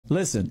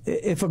Listen,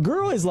 if a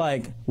girl is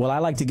like, well, I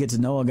like to get to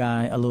know a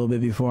guy a little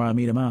bit before I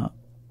meet him out.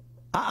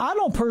 I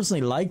don't personally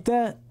like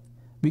that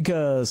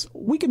because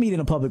we can meet in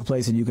a public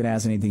place and you can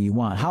ask anything you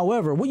want.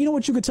 However, you know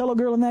what you could tell a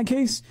girl in that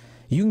case?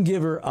 You can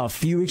give her a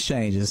few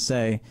exchanges.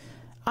 Say,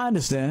 I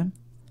understand.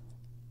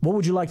 What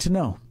would you like to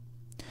know?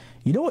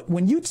 You know what?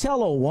 When you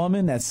tell a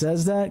woman that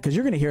says that, because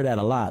you're going to hear that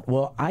a lot.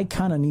 Well, I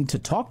kind of need to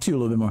talk to you a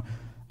little bit more.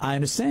 I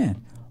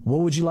understand. What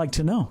would you like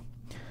to know?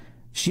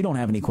 She don't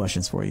have any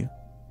questions for you.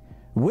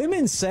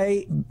 Women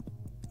say,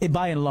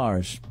 by and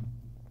large,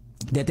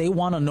 that they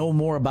want to know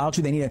more about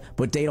you.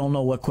 But they don't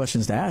know what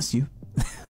questions to ask you.